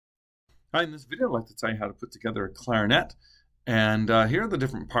Hi, in this video I'd like to tell you how to put together a clarinet. And here are the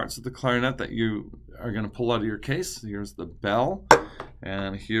different parts of the clarinet that you are going to pull out of your case. Here's the bell,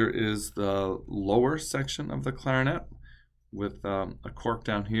 and here is the lower section of the clarinet with a cork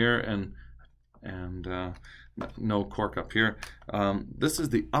down here and no cork up here. This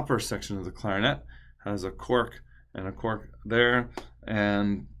is the upper section of the clarinet, has a cork and a cork there,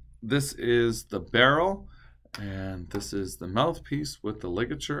 and this is the barrel, and this is the mouthpiece with the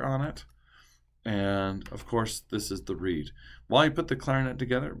ligature on it. And of course, this is the reed. While you put the clarinet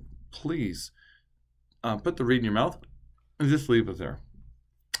together, please put the reed in your mouth and just leave it there.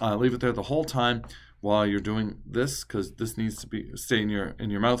 Leave it there the whole time while you're doing this, because this needs to stay in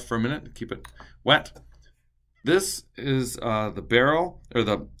your mouth for a minute. Keep it wet. This is the barrel, or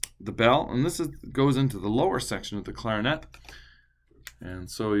the bell, and this goes into the lower section of the clarinet.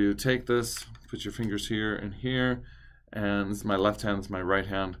 And so you take this, put your fingers here and here, and this is my left hand, this is my right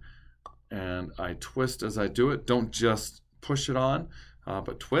hand. And I twist as I do it. Don't just push it on,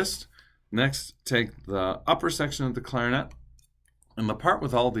 but twist. Next, take the upper section of the clarinet, and the part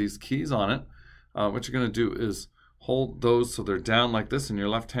with all these keys on it, what you're going to do is hold those so they're down like this in your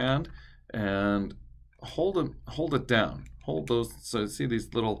left hand, and hold it down. Hold those so you see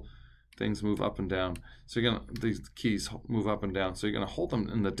these little things move up and down. So these keys move up and down. So you're going to hold them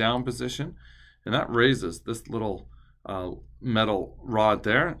in the down position, and that raises this little metal rod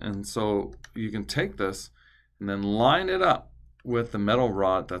there, and so you can take this and then line it up with the metal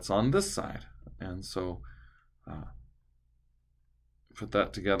rod that's on this side, and so put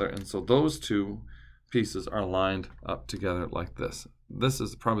that together, and so those two pieces are lined up together like this. This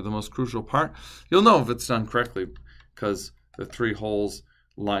is probably the most crucial part. You'll know if it's done correctly because the three holes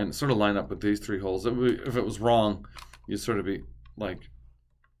sort of line up with these three holes. If it was wrong, you'd sort of be like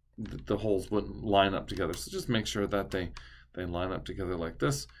the holes wouldn't line up together. So just make sure that they line up together like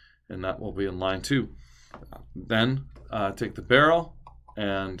this, and that will be in line two. Then take the barrel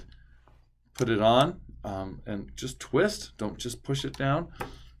and put it on, and just twist. Don't just push it down.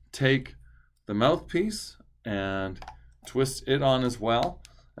 Take the mouthpiece and twist it on as well.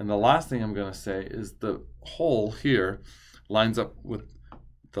 And the last thing I'm going to say is the hole here lines up with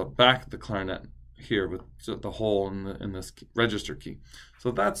the back of the clarinet here with the hole in this register key. So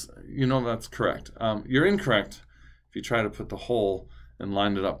that's correct. You're incorrect if you try to put the hole and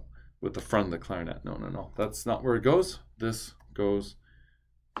line it up with the front of the clarinet. No. That's not where it goes. This goes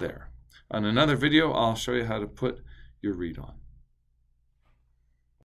there. On another video, I'll show you how to put your reed on.